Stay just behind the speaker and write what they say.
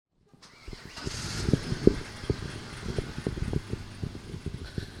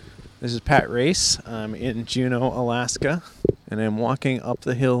This is Pat Race. I'm in Juneau, Alaska, and I'm walking up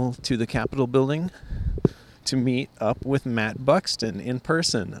the hill to the Capitol building to meet up with Matt Buxton in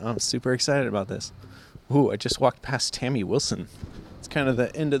person. I'm super excited about this. Ooh, I just walked past Tammy Wilson. It's kind of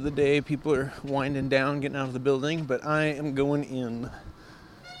the end of the day. People are winding down, getting out of the building, but I am going in.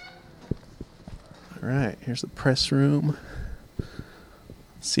 All right, here's the press room.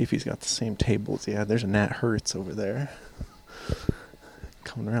 Let's see if he's got the same tables. Yeah, there's a Nat Hertz over there.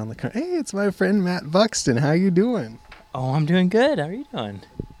 Coming around the corner. Hey, it's my friend Matt Buxton. How you doing? Oh, I'm doing good. How are you doing?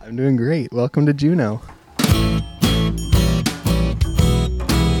 I'm doing great. Welcome to Juneau.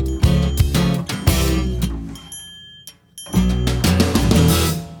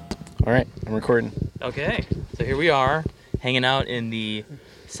 All right, I'm recording. Okay, so here we are, hanging out in the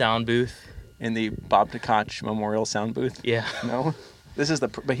sound booth. In the Bob Tkach Memorial Sound Booth? Yeah. No? This is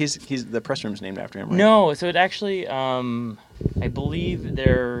but he's the press room's named after him, right? No, so it actually, I believe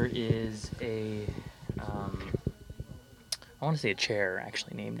there is a, I want to say a chair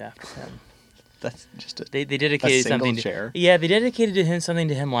actually named after him. That's just They dedicated something to chair? Yeah, they dedicated to him something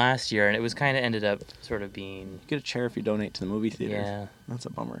to him last year, and it was kind of ended up sort of being. You get a chair if you donate to the movie theater. Yeah. That's a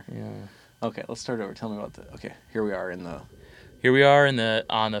bummer. Yeah. Okay, let's start over. Tell me about okay, here we are on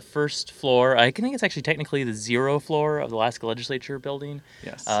the first floor. I think it's actually technically the 0 floor of the Alaska Legislature building.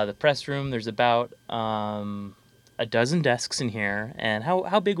 Yes. The press room. There's about a dozen desks in here. And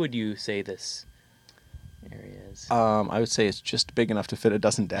how big would you say this area is? I would say it's just big enough to fit a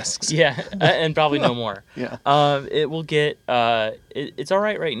dozen desks. Yeah, and probably no more. Yeah. It will get. It's all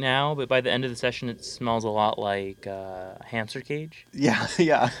right now, but by the end of the session, it smells a lot like a hamster cage. Yeah,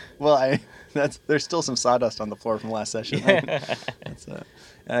 yeah. Well, there's still some sawdust on the floor from last session. Yeah.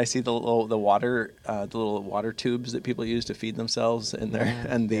 And I see the little water tubes that people use to feed themselves in there,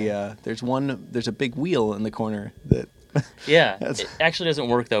 and there's a big wheel in the corner that. Yeah, it actually doesn't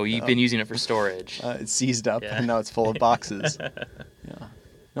work though. You've been using it for storage. It's seized up, and now it's full of boxes. Yeah.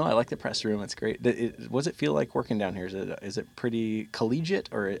 No, I like the press room. It's great. What does it feel like working down here? Is it pretty collegiate,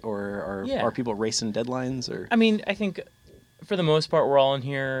 or are people racing deadlines? Or I mean, I think for the most part, we're all in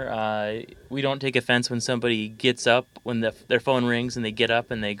here. We don't take offense when somebody gets up, when their phone rings and they get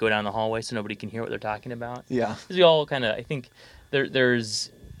up and they go down the hallway so nobody can hear what they're talking about. Yeah. Because we all kind of, I think there's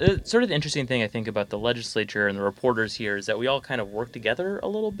sort of the interesting thing I think about the legislature and the reporters here is that we all kind of work together a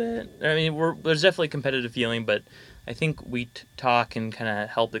little bit. I mean, there's definitely a competitive feeling, but I think we talk and kind of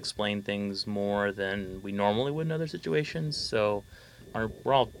help explain things more than we normally would in other situations. So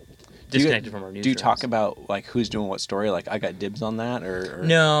we're all disconnected from our newsrooms. Do you talk about like who's doing what story? Like I got dibs on that, or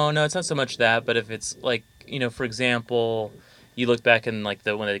No, it's not so much that. But if it's like, for example, you look back in like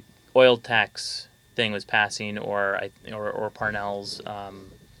when the oil tax thing was passing, or Parnell's.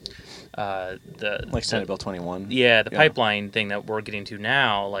 Senate Bill 21. Yeah, the pipeline thing that we're getting to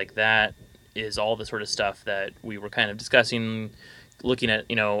now, like that is all the sort of stuff that we were kind of discussing, looking at.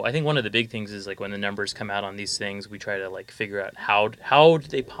 I think one of the big things is like when the numbers come out on these things, we try to like figure out how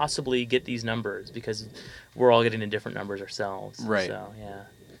did they possibly get these numbers, because we're all getting to different numbers ourselves. Right. So yeah.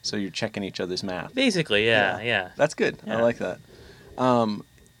 So you're checking each other's math. Basically, yeah. That's good. Yeah. I like that.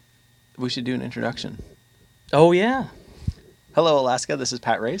 We should do an introduction. Oh yeah. Hello, Alaska. This is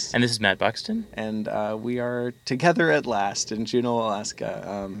Pat Race. And this is Matt Buxton. And we are together at last in Juneau,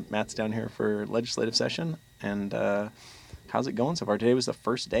 Alaska. Matt's down here for legislative session. And how's it going so far? Today was the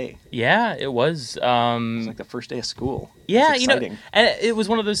first day. Yeah, it was. It was like the first day of school. Yeah, it's exciting. And it was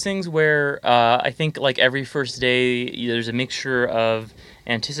one of those things where I think like every first day, there's a mixture of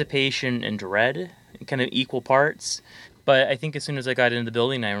anticipation and dread, kind of equal parts. But I think as soon as I got into the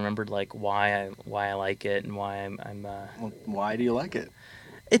building, I remembered like why I like it and why I'm. Well, why do you like it?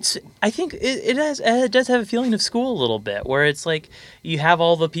 I think it does have a feeling of school a little bit, where it's like you have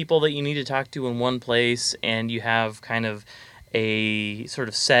all the people that you need to talk to in one place, and you have kind of a sort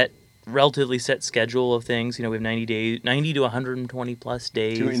of relatively set schedule of things. We have 90 to 120 plus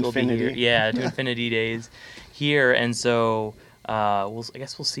days. To infinity. Here. Yeah, to infinity days here, and so. I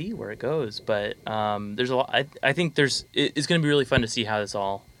guess we'll see where it goes, but there's a lot. I think it's going to be really fun to see how this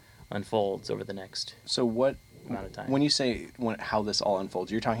all unfolds over the next amount of time. When you say how this all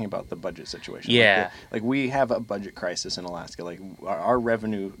unfolds, you're talking about the budget situation. Yeah. Like we have a budget crisis in Alaska. Like our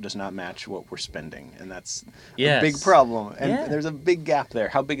revenue does not match what we're spending, and that's a big problem. And there's a big gap there.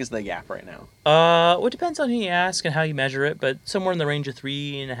 How big is the gap right now? Well, it depends on who you ask and how you measure it, but somewhere in the range of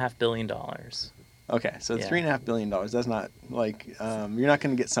 $3.5 billion. Okay, so $3.5 billion. That's not like you're not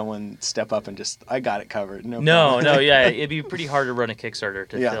going to get someone step up and just I got it covered. No, yeah, it'd be pretty hard to run a Kickstarter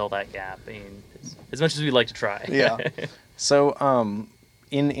to fill that gap. I mean, as much as we'd like to try. Yeah. So,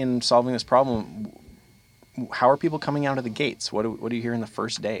 in solving this problem, how are people coming out of the gates? What do you hear in the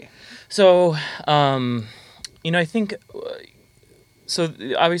first day? So, I think. So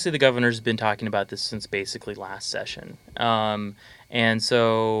obviously the governor's been talking about this since basically last session, and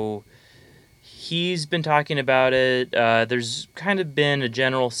so he's been talking about it. There's kind of been a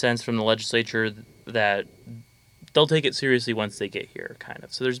general sense from the legislature that they'll take it seriously once they get here, kind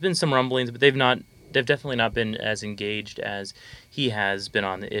of. So there's been some rumblings, but they've definitely not been as engaged as he has been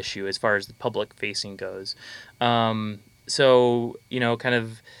on the issue as far as the public facing goes. So kind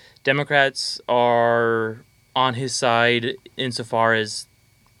of Democrats are on his side insofar as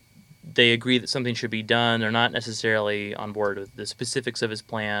they agree that something should be done. They're not necessarily on board with the specifics of his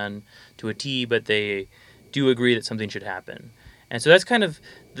plan to a T, but they do agree that something should happen. And so that's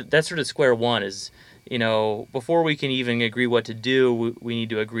sort of square one is, before we can even agree what to do, we need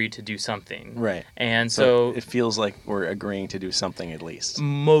to agree to do something. Right. And so it feels like we're agreeing to do something at least.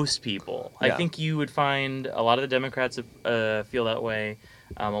 Most people. Yeah. I think you would find a lot of the Democrats feel that way.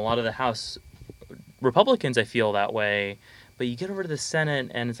 A lot of the House Republicans, I feel that way, but you get over to the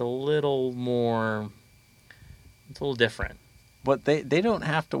Senate and it's a little different. But they don't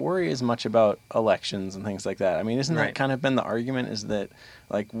have to worry as much about elections and things like that. I mean, isn't that kind of been the argument, is that,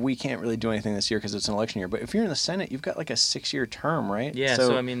 like, we can't really do anything this year because it's an election year. But if you're in the Senate, you've got, like, a 6-year term, right? Yeah,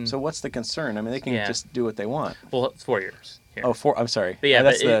 so what's the concern? I mean, they can just do what they want. Well, it's 4 years. Here. Oh, 4, I'm sorry. But yeah,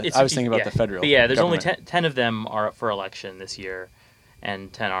 I was thinking about the federal But yeah, there's government. only 10 of them are up for election this year,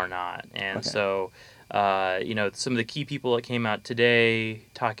 and 10 are not. And so... some of the key people that came out today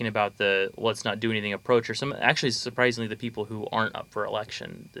talking about the let's not do anything approach, or actually surprisingly the people who aren't up for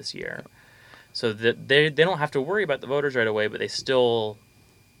election this year. So that they don't have to worry about the voters right away, but they still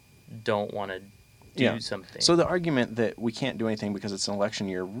don't want to do something. So the argument that we can't do anything because it's an election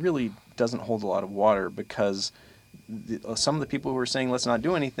year really doesn't hold a lot of water, because some of the people who are saying let's not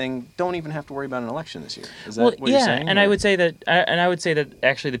do anything don't even have to worry about an election this year. Is that what you're saying? And I would say that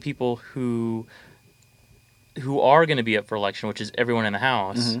actually the people who are going to be up for election, which is everyone in the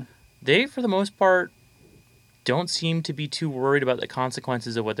House, they, for the most part, don't seem to be too worried about the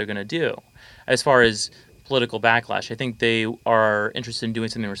consequences of what they're going to do. As far as political backlash, I think they are interested in doing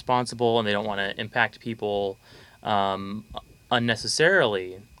something responsible, and they don't want to impact people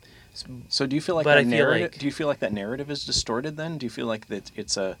unnecessarily. So do you feel like do you feel like that narrative is distorted then? Do you feel like that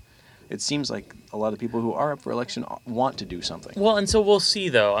it seems like a lot of people who are up for election want to do something? Well, and so we'll see,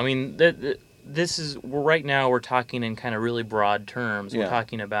 though. I mean, right now we're talking in kind of really broad terms. We're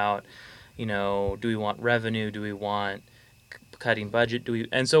talking about, do we want revenue? Do we want cutting budget?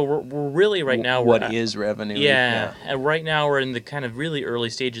 And so we're really right now. What is revenue? Yeah, and right now we're in the kind of really early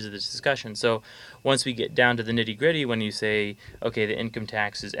stages of this discussion. So once we get down to the nitty gritty, when you say, okay, the income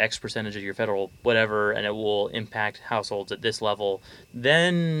tax is X percentage of your federal whatever, and it will impact households at this level,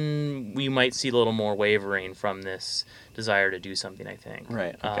 then we might see a little more wavering from this desire to do something, I think.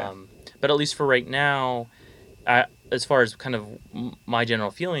 Right. Okay. But at least for right now, as far as kind of my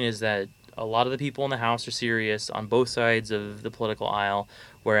general feeling is that a lot of the people in the House are serious on both sides of the political aisle,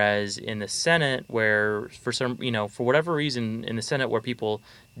 whereas in the Senate, where for whatever reason in the Senate where people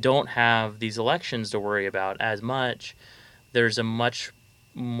don't have these elections to worry about as much, there's a much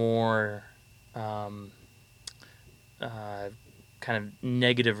more kind of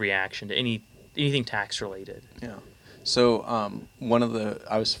negative reaction to anything tax related. Yeah. So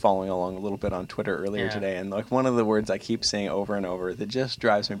I was following along a little bit on Twitter earlier today, and like one of the words I keep saying over and over that just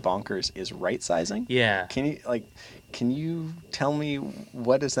drives me bonkers is right sizing. Yeah. Can you tell me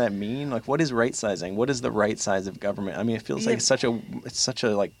what does that mean? Like, what is right sizing? What is the right size of government? I mean, it feels like it's such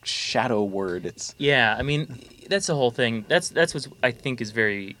a like shadow word. I mean, that's the whole thing. That's what I think is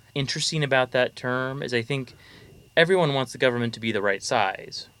very interesting about that term. Is I think everyone wants the government to be the right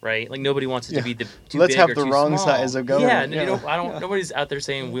size, right? Like nobody wants it to be too Let's big have or the too wrong small. size of government. Yeah, nobody's out there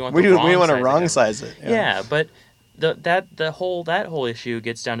saying we want we the wrong want size to wrong size it. Yeah, but that whole issue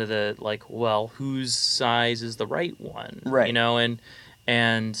gets down to the like, well, whose size is the right one, right?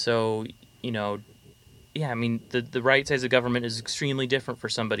 And so I mean the right size of government is extremely different for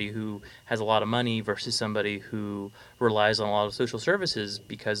somebody who has a lot of money versus somebody who relies on a lot of social services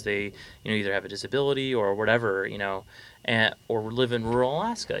because they either have a disability or whatever or live in rural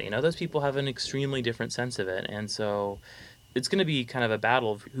Alaska. Those people have an extremely different sense of it, and so it's going to be kind of a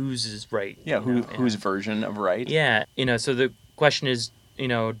battle of whose is right. Yeah, whose version of right. Yeah, so the question is,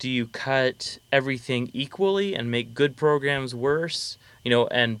 do you cut everything equally and make good programs worse,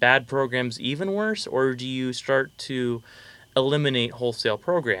 and bad programs even worse, or do you start to eliminate wholesale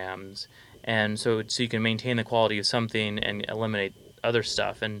programs, and so you can maintain the quality of something and eliminate other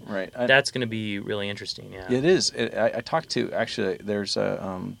stuff, and that's going to be really interesting. Yeah, it is. I talked to, actually, there's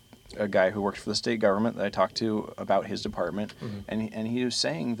a a guy who works for the state government that I talked to about his department, Mm-hmm. and he was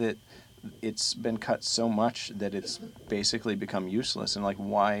saying that it's been cut so much that it's basically become useless. And like,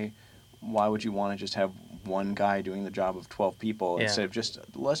 why would you want to just have one guy doing the job of 12 people Yeah. instead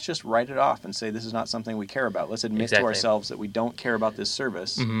of let's just write it off and say this is not something we care about. Let's admit Exactly. to ourselves that we don't care about this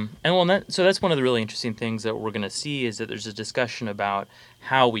service. Mm-hmm. And well, so that's one of the really interesting things that we're going to see is that there's a discussion about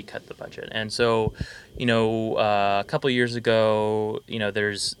how we cut the budget. And so, a couple of years ago,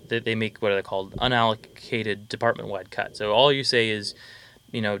 they make what are they called unallocated department-wide cuts. So all you say is,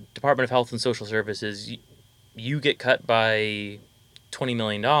 Department of Health and Social Services, you get cut by $20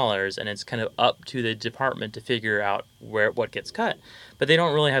 million, and it's kind of up to the department to figure out what gets cut. But they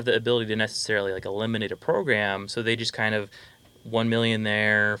don't really have the ability to necessarily like eliminate a program, so they just kind of $1 million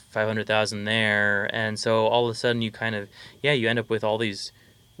there, $500,000 there, and so all of a sudden you kind of you end up with all these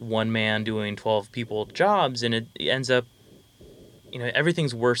one man doing 12 people jobs, and it ends up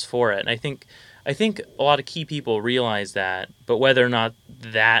everything's worse for it. And I think a lot of key people realize that, but whether or not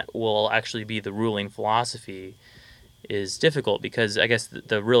that will actually be the ruling philosophy is difficult, because I guess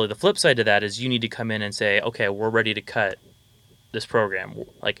the flip side to that is you need to come in and say, okay, we're ready to cut this program.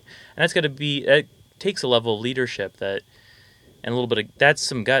 And that's got to be, it takes a level of leadership and a little bit of, that's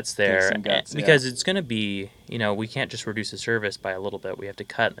some guts there. Because it's going to be, we can't just reduce the service by a little bit. We have to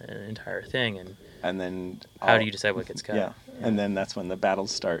cut an entire thing. And then how do you decide what gets cut? Yeah. And then that's when the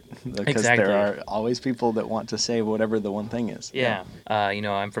battles start, because Exactly. there are always people that want to say whatever the one thing is. Yeah.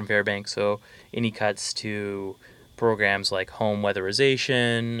 I'm from Fairbanks, so any cuts to programs like home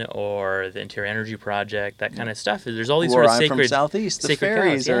weatherization or the Interior Energy Project, that kind of stuff. There's all these sort of sacred. I'm from Southeast. The cuts,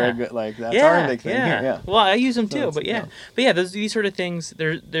 ferries are a good, that's our big thing here. Yeah. Well, I use them So too, but these sort of things.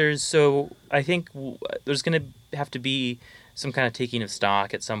 So I think there's going to have to be some kind of taking of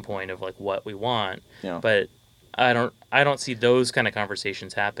stock at some point of like what we want. Yeah. But I don't see those kind of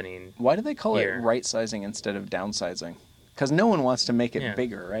conversations happening. Why do they call here. it right sizing instead of downsizing? Because no one wants to make it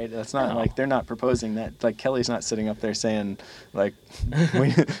bigger, right? That's not like they're not proposing that. Like Kelly's not sitting up there saying, like,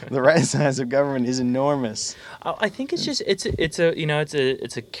 the right size of government is enormous. I think it's just it's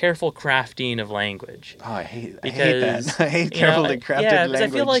a careful crafting of language. Oh, I hate Because, that. I hate carefully crafted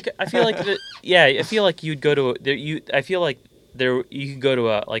language. I feel like you'd go to I feel like you could go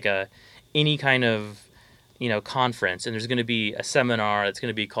to any kind of conference, and there's going to be a seminar that's going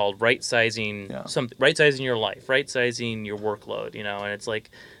to be called right sizing right sizing your life, right sizing your workload, and it's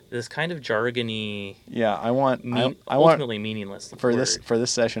like this kind of jargony. Yeah, I want ultimately meaningless for word.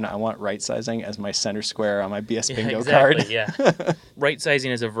 this session. I want right sizing as my center square on my BS bingo exactly, card. Yeah. Right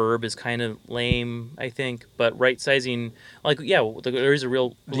sizing as a verb is kind of lame, I think, but right sizing, there is a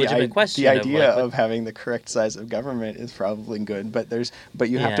real legitimate question. The idea of having the correct size of government is probably good, but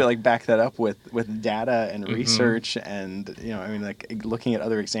you have to back that up with data and research and looking at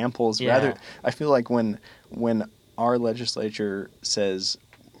other examples. Yeah. I feel like when our legislature says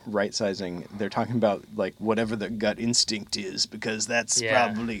right sizing, they're talking about like whatever the gut instinct is, because that's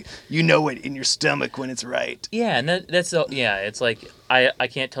probably it in your stomach when it's right. Yeah, and it's like I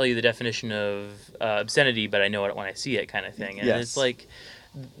can't tell you the definition of obscenity, but I know it when I see it, kind of thing. And it's like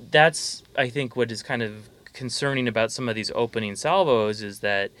that's I think what is kind of concerning about some of these opening salvos is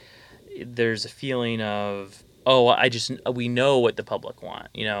that there's a feeling of we know what the public want,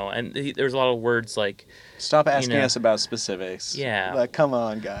 and there's a lot of words like stop asking us about specifics. Yeah, like come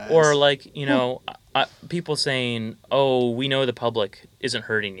on, guys. Or like people saying, we know the public isn't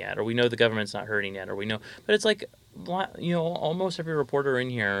hurting yet, or we know the government's not hurting yet, or we know, but it's like almost every reporter in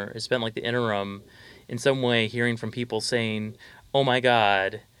here has spent like the interim in some way hearing from people saying, oh my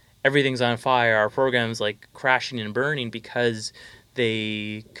God, everything's on fire, our program's like crashing and burning because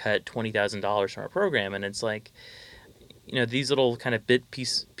they cut $20,000 from our program. And it's like, these little kind of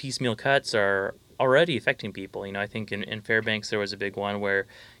piecemeal cuts are already affecting people. I think in Fairbanks there was a big one where,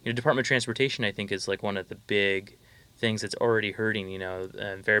 Department of Transportation, I think, is like one of the big things that's already hurting.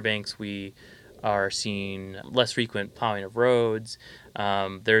 In Fairbanks we are seeing less frequent plowing of roads.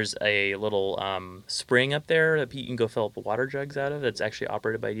 There's a little spring up there that you can go fill up water jugs out of that's actually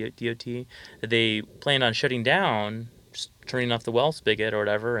operated by DOT that they planned on shutting down, just turning off the well spigot or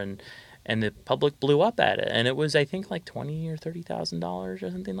whatever, and the public blew up at it, and it was I think like $20,000 or $30,000 or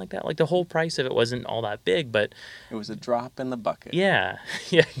something like that. Like the whole price of it wasn't all that big, but it was a drop in the bucket. Yeah,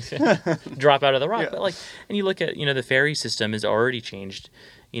 drop out of the rock. Yeah. But and you look at the ferry system has already changed,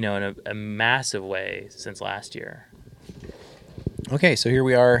 in a massive way since last year. Okay, so here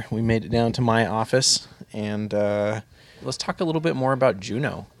we are. We made it down to my office, and let's talk a little bit more about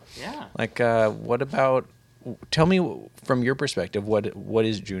Juneau. Yeah. What about? Tell me from your perspective, what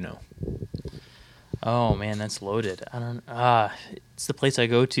is Juneau? Oh man, that's loaded. I don't. it's the place I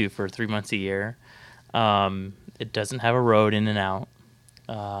go to for 3 months a year. It doesn't have a road in and out.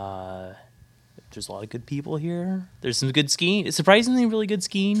 There's a lot of good people here. There's some good skiing. It's surprisingly really good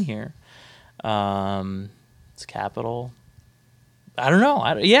skiing here. It's capital. I don't know.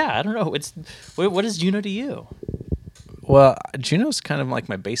 I don't know. What is Juneau to you? Well, Juneau's kind of like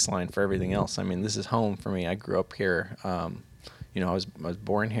my baseline for everything else. I mean, this is home for me. I grew up here. I was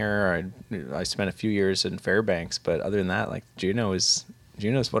born here. I spent a few years in Fairbanks, but other than that, like Juneau's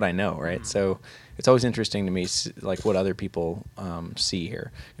what I know, right? Mm-hmm. So it's always interesting to me, like what other people see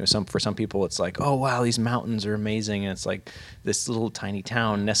here. For some people, it's like, oh wow, these mountains are amazing, and it's like this little tiny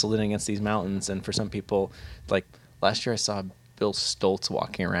town nestled in against these mountains. And for some people, like last year, I saw Bill Stoltz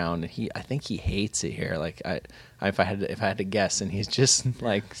walking around, and I think he hates it here. Like if I had to guess, and he's just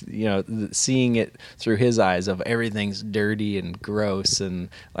like, seeing it through his eyes of everything's dirty and gross, and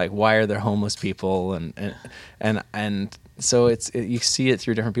like why are there homeless people, and so you see it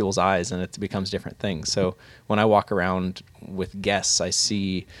through different people's eyes, and it becomes different things. So when I walk around with guests, I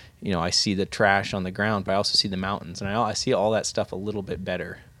see the trash on the ground, but I also see the mountains, and I see all that stuff a little bit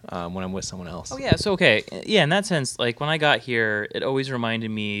better when I'm with someone else. Oh yeah, so okay, yeah. In that sense, like when I got here, it always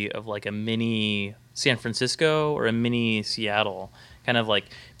reminded me of like a mini San Francisco or a mini Seattle, kind of like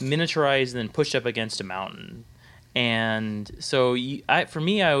miniaturized and then pushed up against a mountain. And so for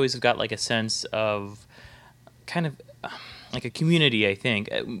me, I always got like a sense of kind of like a community, I think,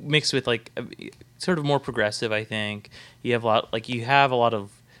 mixed with like sort of more progressive. I think you have a lot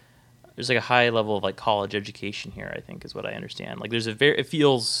of there's like a high level of like college education here, I think, is what I understand. Like it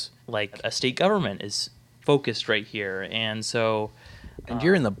feels like a state government is focused right here, and so. And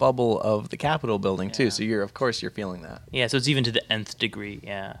you're in the bubble of the Capitol building too, so you're feeling that. Yeah, so it's even to the nth degree.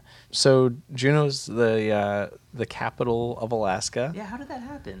 Yeah. So Juneau's the capital of Alaska. Yeah, how did that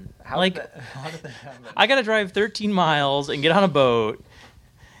happen? How did that happen? I got to drive 13 miles and get on a boat,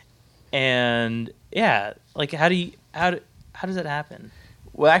 and yeah, like how does that happen?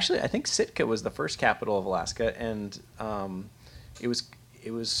 Well, actually, I think Sitka was the first capital of Alaska, and it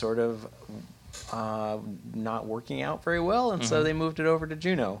was sort of not working out very well, and so they moved it over to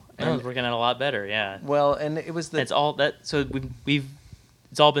Juneau. And it was working out a lot better, yeah. Well, and it was it's all that. So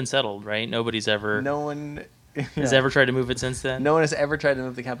it's all been settled, right? Nobody's ever. No one has ever tried to move it since then. No one has ever tried to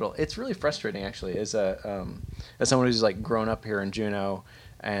move the capital. It's really frustrating, actually, as someone who's like grown up here in Juneau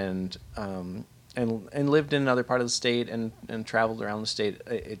and lived in another part of the state and traveled around the state.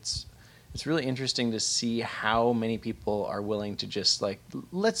 It's really interesting to see how many people are willing to just like,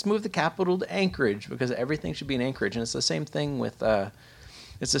 let's move the capital to Anchorage because everything should be in Anchorage. And it's the same thing with the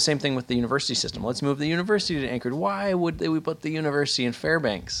university system. Let's move the university to Anchorage. Why would we put the university in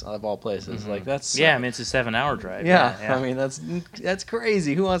Fairbanks of all places? Mm-hmm. Like that's I mean, it's a 7-hour drive. Yeah, I mean that's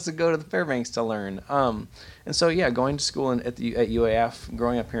crazy. Who wants to go to the Fairbanks to learn? And so going to school at UAF,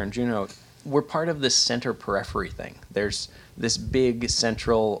 growing up here in Juneau, we're part of this center periphery thing. There's this big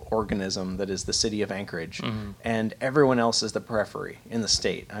central organism that is the city of Anchorage, and everyone else is the periphery in the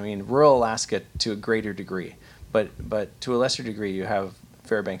state. I mean, rural Alaska to a greater degree, but to a lesser degree, you have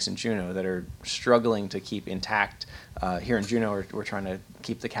Fairbanks and Juneau that are struggling to keep intact. Here in Juneau, we're trying to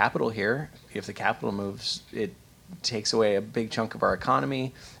keep the capital here. If the capital moves, it takes away a big chunk of our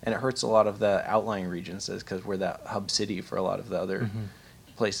economy, and it hurts a lot of the outlying regions because we're that hub city for a lot of the other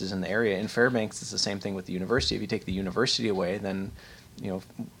places in the area. In Fairbanks, it's the same thing with the university. If you take the university away, then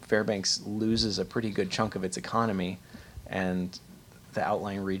Fairbanks loses a pretty good chunk of its economy, and the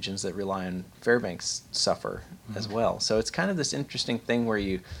outlying regions that rely on Fairbanks suffer as well. So it's kind of this interesting thing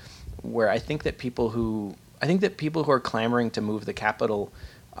where I think that people who are clamoring to move the capital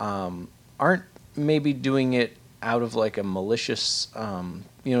aren't maybe doing it out of like a malicious,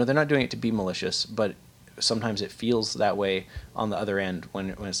 they're not doing it to be malicious, but sometimes it feels that way on the other end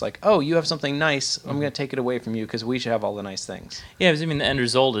when it's like, oh, you have something nice, I'm going to take it away from you because we should have all the nice things. Yeah, because I mean the end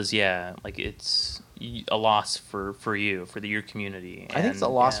result is like it's a loss for you, for your community. I think it's a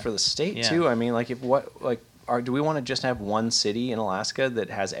loss for the state too. I mean, like do we want to just have one city in Alaska that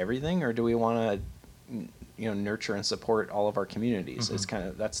has everything, or do we want to nurture and support all of our communities? It's kind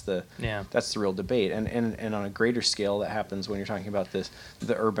of that's the real debate, and on a greater scale that happens when you're talking about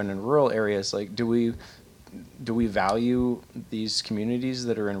the urban and rural areas. Like, do we value these communities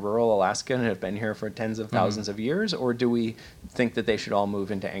that are in rural Alaska and have been here for tens of thousands of years, or do we think that they should all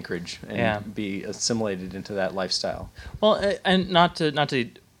move into Anchorage and be assimilated into that lifestyle? Well, and not to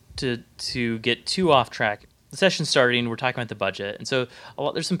get too off track. The session's starting. We're talking about the budget, and so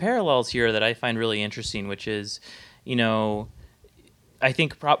there's some parallels here that I find really interesting, which is, I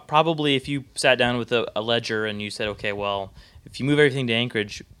think probably if you sat down with a ledger and you said, okay, well, if you move everything to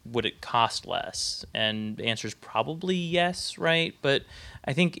Anchorage, would it cost less? And the answer is probably yes, right? But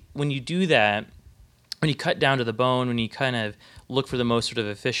I think when you do that, when you cut down to the bone, when you kind of look for the most sort of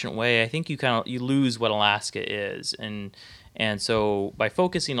efficient way, I think you lose what Alaska is. And so by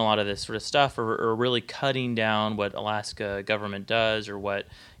focusing a lot of this sort of stuff, or really cutting down what Alaska government does, or what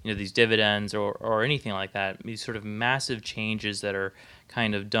these dividends or anything like that, these sort of massive changes that are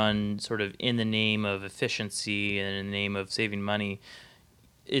kind of done sort of in the name of efficiency and in the name of saving money,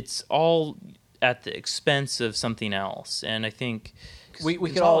 it's all at the expense of something else. And I think we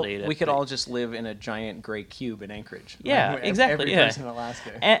could all just live in a giant gray cube in Anchorage. Yeah, exactly. Every person in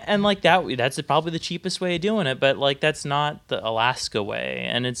Alaska. And like that's probably the cheapest way of doing it, but like that's not the Alaska way,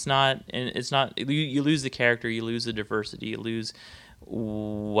 and it's not you lose the character, you lose the diversity, you lose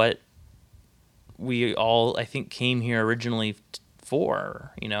what we all, I think, came here originally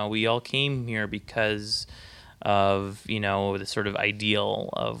for. We all came here because of the sort of ideal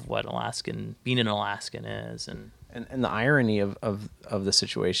of what being an Alaskan is. And the irony of the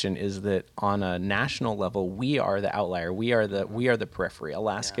situation is that on a national level, we are the outlier. We are the periphery.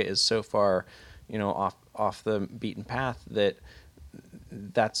 Alaska is so far, off the beaten path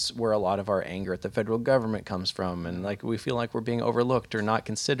that's where a lot of our anger at the federal government comes from, and like we feel like we're being overlooked or not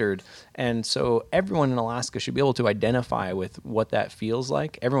considered. And so everyone in Alaska should be able to identify with what that feels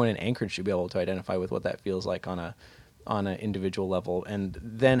like. Everyone in Anchorage should be able to identify with what that feels like on an individual level, and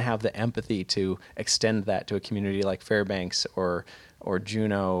then have the empathy to extend that to a community like Fairbanks or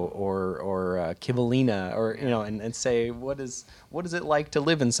Juneau or Kivalina, or and say what is it like to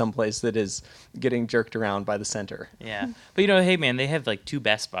live in some place that is getting jerked around by the center. Yeah, but hey man, they have like 2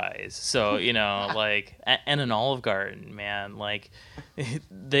 Best Buys, so like and an Olive Garden, man. Like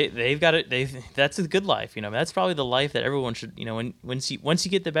they've got it. That's a good life. That's probably the life that everyone should. Once you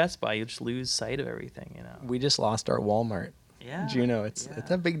get the Best Buy, you just lose sight of everything. We just lost our Walmart. Yeah, Juneau. It's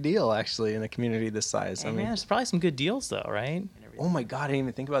a big deal actually in a community this size. Hey, man, there's probably some good deals though, right? Oh my God, I didn't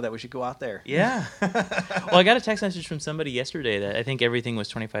even think about that. We should go out there. Yeah. Well, I got a text message from somebody yesterday that I think everything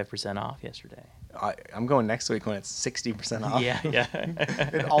was 25% off yesterday. I'm going next week when it's 60% off. Yeah.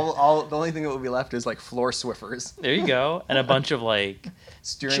 And all the only thing that will be left is like floor Swiffers. There you go, and a bunch of like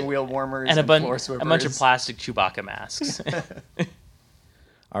steering wheel warmers and floor Swiffers. A bunch of plastic Chewbacca masks.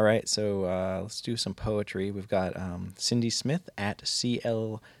 All right, so let's do some poetry. We've got Cindy Smith at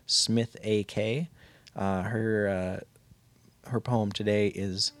CL Smith AK. Her poem today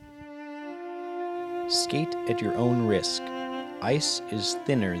is Skate at your own risk. Ice is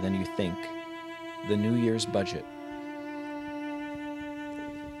thinner than you think. The New Year's budget.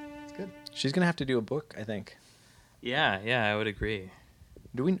 It's good. She's gonna have to do a book, I think. Yeah, I would agree.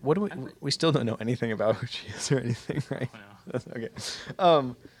 We still don't know anything about who she is or anything, right? No. Okay.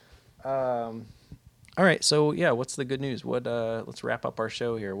 All right. So yeah, what's the good news? Let's wrap up our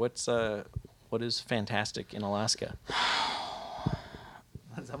show here. What is fantastic in Alaska?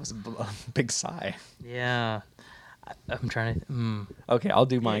 That was a big sigh. Yeah. I'm trying to. Okay, I'll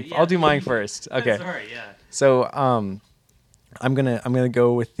do mine. Yeah. I'll do mine first. Okay. Sorry. Yeah. So I'm gonna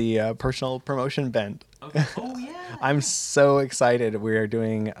go with the personal promotion bent. Okay. Oh yeah. I'm so excited. We are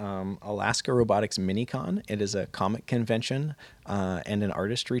doing Alaska Robotics MiniCon. It is a comic convention and an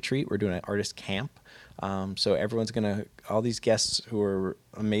artist retreat. We're doing an artist camp. So everyone's all these guests who are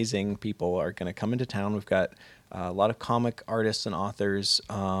amazing people are gonna come into town. We've got a lot of comic artists and authors.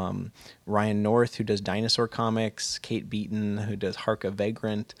 Ryan North, who does dinosaur comics. Kate Beaton, who does Harka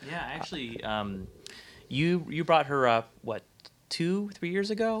Vagrant. Yeah, actually, you brought her up, what, 2-3 years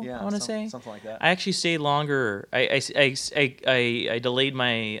ago? Yeah, I want to say something like that. I actually stayed longer. I delayed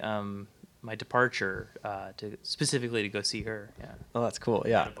my my departure specifically to go see her. Yeah. Oh, that's cool.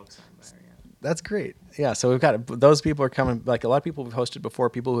 Yeah. That's great. Yeah, so we've got those people are coming. Like a lot of people we've hosted before,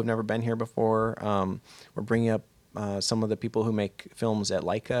 people who've never been here before. We're bringing up some of the people who make films at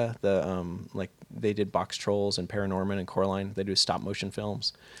Leica. Like they did Box Trolls and Paranorman and Coraline. They do stop motion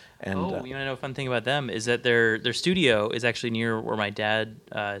films. And, you want to know a fun thing about them is that their studio is actually near where my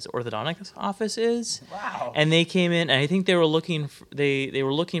dad's orthodontics office is. Wow! And they came in, and I think they were looking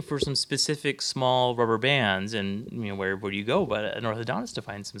for some specific small rubber bands, and where do you go but an orthodontist to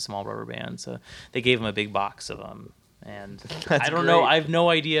find some small rubber bands? So they gave them a big box of them, and I don't know. I have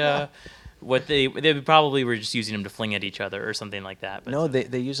no idea. What they probably were just using them to fling at each other or something like that. But no,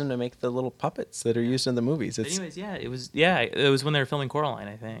 they use them to make the little puppets that are used in the movies. Anyways, it was when they were filming Coraline,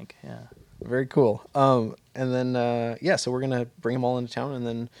 I think. Yeah. Very cool. And then, so we're going to bring them all into town and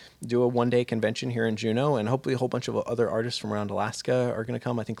then do a one-day convention here in Juneau. And hopefully a whole bunch of other artists from around Alaska are going to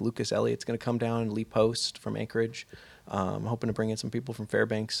come. I think Lucas Elliott's going to come down, Lee Post from Anchorage. I'm hoping to bring in some people from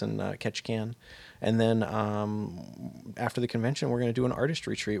Fairbanks and Ketchikan. And then after the convention, we're going to do an artist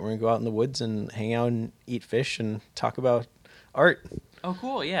retreat. We're going to go out in the woods and hang out and eat fish and talk about art. Oh,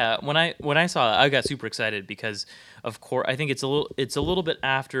 cool! Yeah, when I saw that, I got super excited because, of course, I think it's a little bit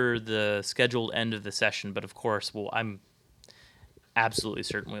after the scheduled end of the session, but of course, I'm absolutely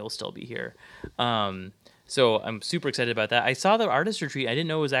certain we'll still be here. So I'm super excited about that. I saw the artist retreat. I didn't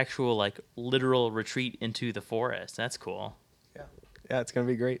know it was actual like literal retreat into the forest. That's cool. Yeah, it's gonna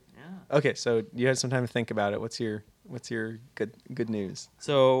be great. Yeah. Okay, so you had some time to think about it. What's your good news?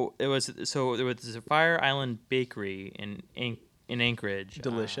 So there was a Fire Island Bakery in Anchorage.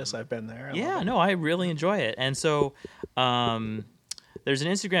 Delicious. I've been there. I really enjoy it. And so there's an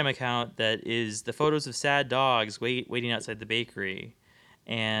Instagram account that is the photos of sad dogs waiting outside the bakery.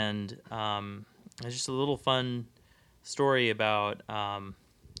 And it's just a little fun story about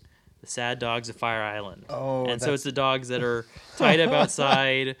the sad dogs of Fire Island. Oh, and so it's the dogs that are tied up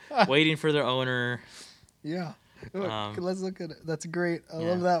outside waiting for their owner. Yeah. Let's look at it. That's great. I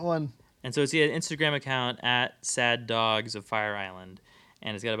love that one. And so it's an Instagram account at Sad Dogs of Fire Island.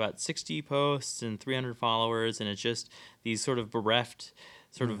 And it's got about 60 posts and 300 followers. And it's just these sort of bereft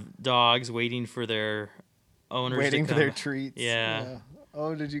sort of dogs waiting for their owners waiting to come. for their treats. Yeah.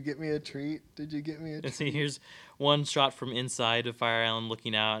 Oh, did you get me a treat? And see, here's one shot from inside of Fire Island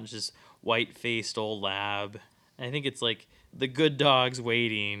looking out. And it's just white-faced old lab. And I think it's like the good dogs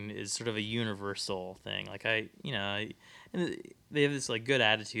waiting is sort of a universal thing. Like and they have this like good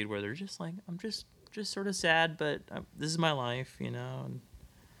attitude where they're just like, I'm just sort of sad, but this is my life, and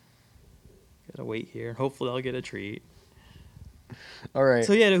gotta wait here. Hopefully I'll get a treat. All right.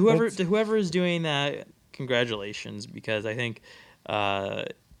 So yeah, to whoever is doing that, congratulations, because I think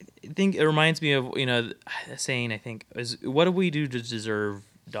it reminds me of saying, I think, is what do we do to deserve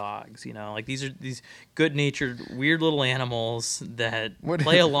dogs? Like these are these good-natured weird little animals that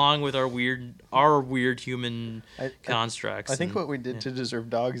play along with our weird human constructs. I think what we did to deserve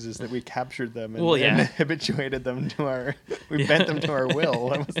dogs is that we captured them and, and habituated them to we bent them to our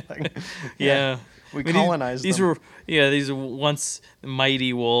will. It was like, we colonized these them. These once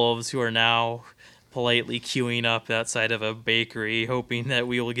mighty wolves who are now politely queuing up outside of a bakery hoping that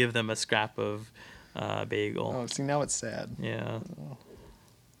we will give them a scrap of bagel. Oh, see, now it's sad. Yeah. Oh.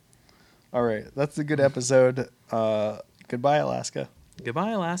 All right, that's a good episode. Goodbye, Alaska.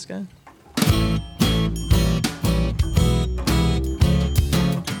 Goodbye, Alaska.